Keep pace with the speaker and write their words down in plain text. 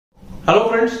Hello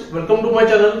friends, welcome to my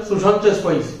channel Sushant Chess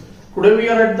Wise. Today we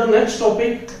are at the next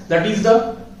topic, that is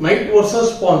the knight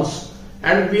versus pawns,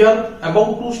 and we are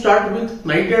about to start with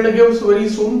knight end games very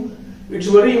soon. It's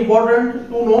very important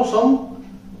to know some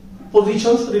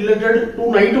positions related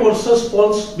to knight versus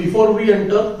pawns before we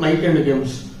enter knight end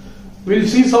games. We'll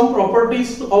see some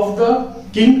properties of the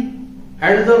king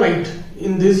and the knight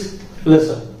in this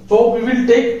lesson. So we will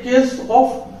take case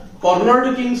of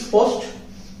cornered kings first.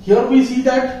 Here we see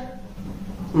that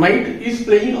knight is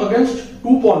playing against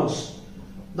two pawns.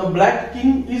 The black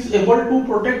king is able to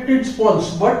protect its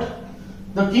pawns, but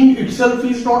the king itself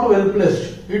is not well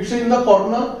placed. It's in the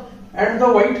corner and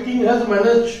the white king has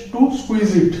managed to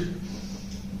squeeze it.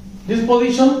 This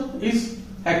position is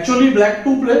actually black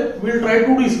to play. We'll try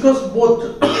to discuss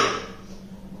both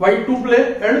white to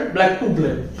play and black to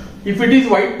play. If it is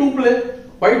white to play,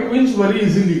 white wins very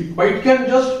easily. White can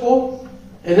just go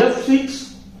nf6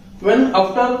 when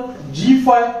after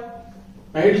g5,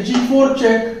 knight g4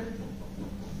 check,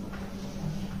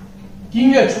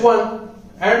 king h1,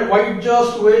 and white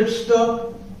just wastes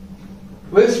the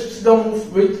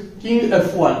move with king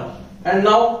f1. And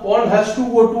now pawn has to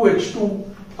go to h2.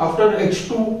 After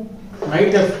h2,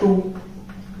 knight f2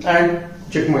 and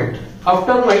checkmate.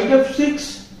 After knight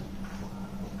f6,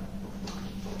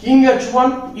 king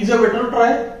h1 is a better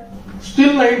try.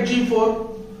 Still knight g4.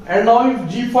 And now if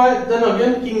g5, then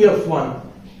again king f1.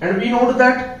 And we note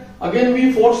that again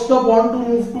we force the pawn to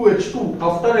move to h2.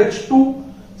 After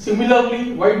h2,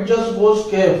 similarly white just goes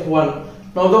kf1.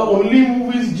 Now the only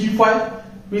move is g5.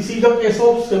 We see the case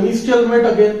of semi-stalemate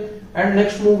again, and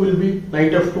next move will be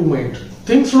knight f2 mate.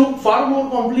 Things look far more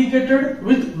complicated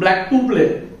with black to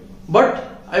play. But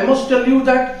I must tell you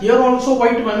that here also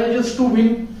white manages to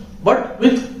win, but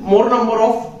with more number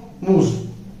of moves.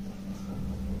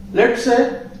 Let's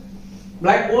say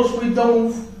black goes with the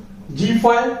move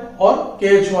g5 or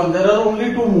kh1. There are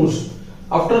only two moves.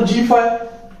 After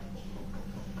g5,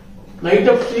 knight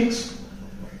f6,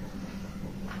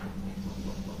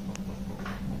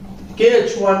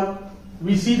 kh1.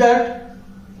 We see that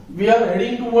we are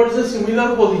heading towards a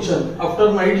similar position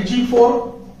after knight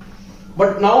g4,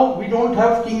 but now we don't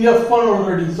have king f1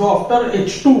 already. So after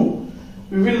h2,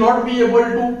 we will not be able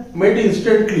to mate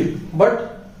instantly.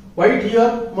 But white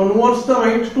here maneuvers the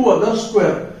knight to other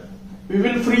square. We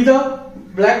will free the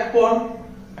black pawn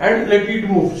and let it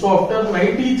move. So after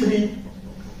knight e3,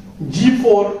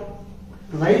 g4,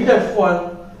 knight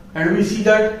f1, and we see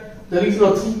that there is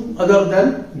nothing other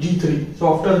than g3.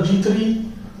 So after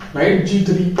g3, knight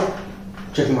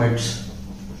g3, checkmates.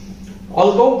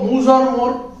 Although moves are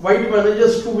more, white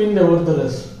manages to win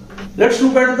nevertheless. Let's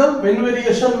look at the main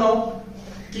variation now.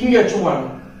 King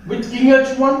h1. With king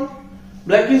h1,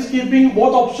 black is keeping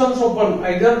both options open,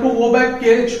 either to go back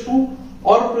kh2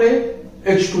 or play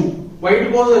h2.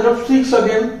 White goes nf6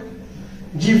 again.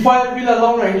 g5 will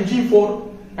allow knight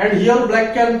g4, and here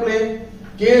black can play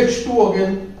kh2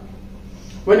 again.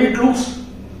 When it looks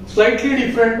slightly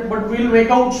different, but we'll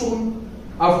make out soon.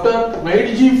 After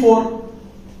knight g4,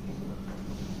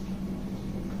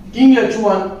 king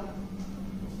h1,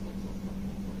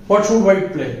 what should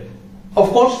white play? Of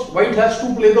course, white has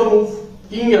to play the move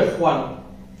king f1.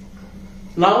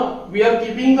 Now we are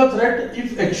keeping the threat.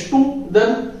 If h2,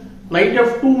 then knight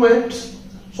f2 mates.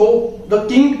 So the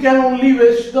king can only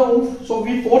waste the move. So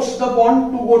we force the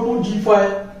pawn to go to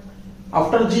g5.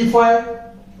 After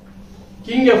g5,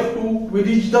 king f2, we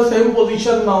reach the same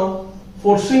position now,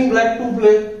 forcing black to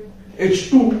play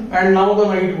h2, and now the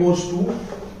knight goes to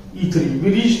e3.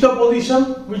 We reach the position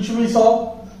which we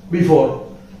saw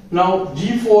before. Now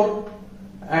g4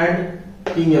 and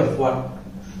king f1.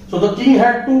 So the king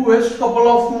had to waste couple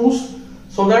of moves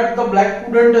so that the black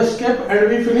couldn't escape, and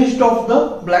we finished off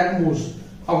the black moves.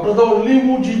 After the only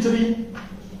move g3,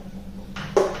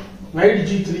 knight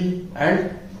g3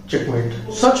 and checkmate.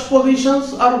 Such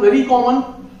positions are very common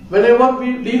whenever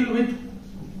we deal with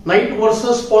knight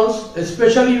versus pawns,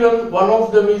 especially when one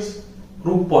of them is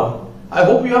rook pawn. I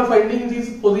hope you are finding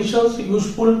these positions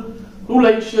useful. Do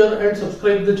like, share and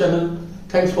subscribe the channel.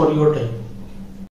 Thanks for your time.